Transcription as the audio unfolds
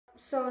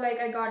So like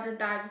I got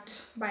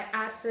attacked by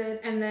acid,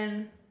 and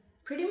then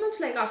pretty much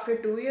like after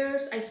 2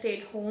 years I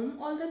stayed home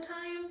all the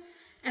time.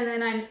 And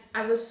then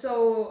I was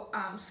so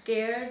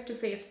scared to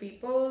face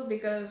people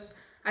because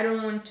I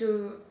don't want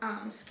to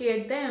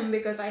scare them,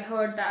 because I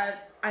heard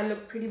that I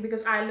look pretty,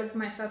 because I looked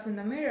myself in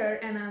the mirror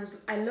and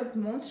I looked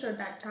monster at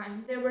that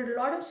time. There were a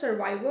lot of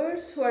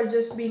survivors who are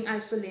just being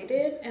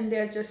isolated and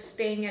they're just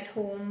staying at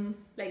home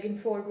like in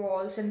four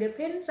walls, and their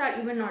parents are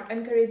even not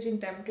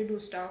encouraging them to do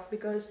stuff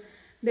because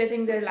they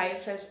think their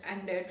life has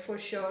ended for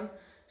sure.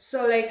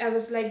 So like I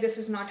was like, this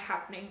is not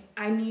happening.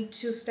 I need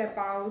to step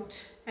out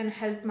and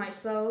help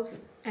myself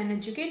and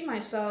educate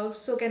myself,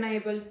 so then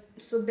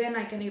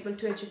I can able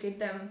to educate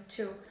them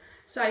too.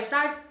 So I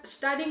start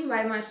studying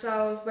by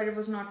myself, but it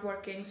was not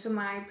working. So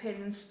my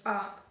parents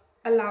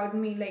allowed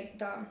me like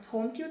the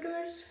home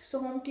tutors.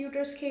 So home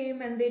tutors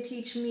came and they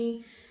teach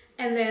me,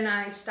 and then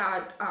I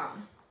start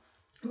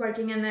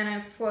working. And then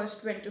I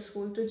first went to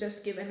school to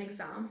just give an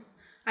exam.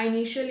 I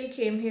initially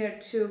came here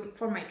to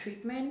for my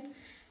treatment,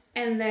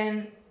 and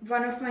then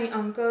one of my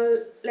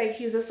uncle, like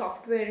he's a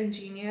software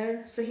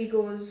engineer, so he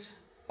goes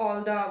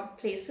all the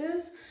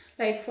places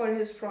like for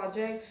his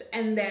projects,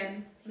 and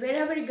then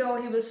wherever he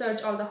go he will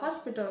search all the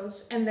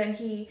hospitals, and then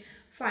he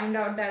find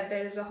out that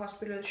there is a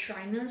hospital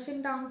Shriners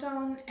in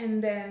downtown,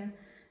 and then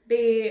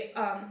they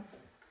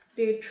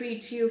they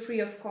treat you free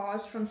of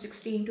cost from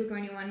 16 to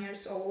 21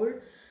 years old.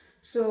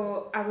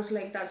 So I was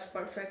like, that's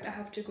perfect, I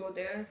have to go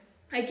there.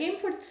 I came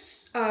for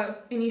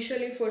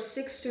initially for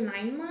 6 to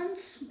 9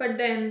 months, but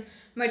then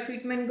my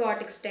treatment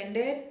got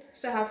extended,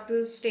 so I have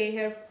to stay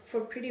here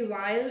for pretty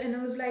while. And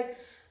I was like,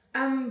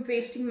 I'm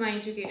wasting my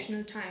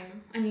educational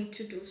time. I need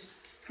to do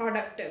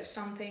productive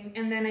something.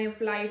 And then I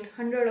applied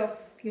hundred of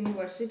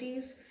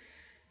universities,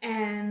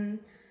 and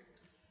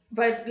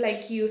but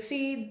like you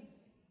see,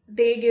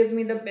 they give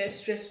me the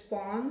best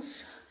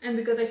response. And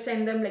because I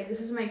sent them like, this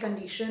is my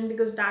condition,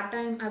 because that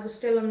time I was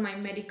still on my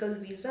medical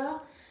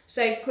visa,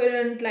 so I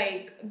couldn't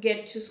like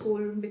get to school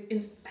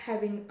in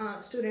having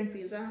a student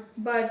visa.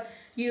 But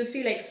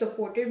UC like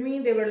supported me.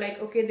 They were like,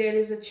 okay, there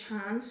is a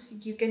chance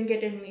you can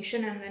get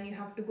admission, and then you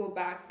have to go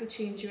back to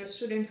change your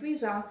student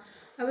visa.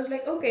 I was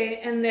like,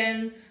 okay. And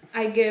then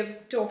I give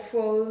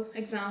TOEFL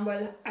exam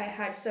while I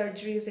had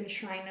surgeries in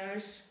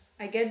Shriners.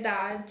 I get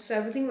that, so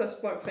everything was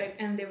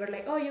perfect, and they were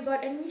like, oh, you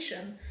got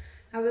admission.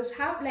 I was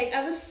happy, like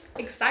I was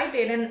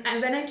excited.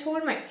 And when I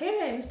told my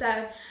parents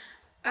that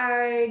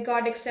I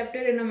got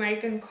accepted in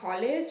American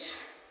college,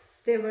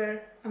 they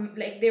were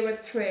like, they were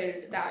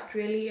thrilled. That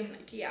really, I'm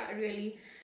like, yeah, really.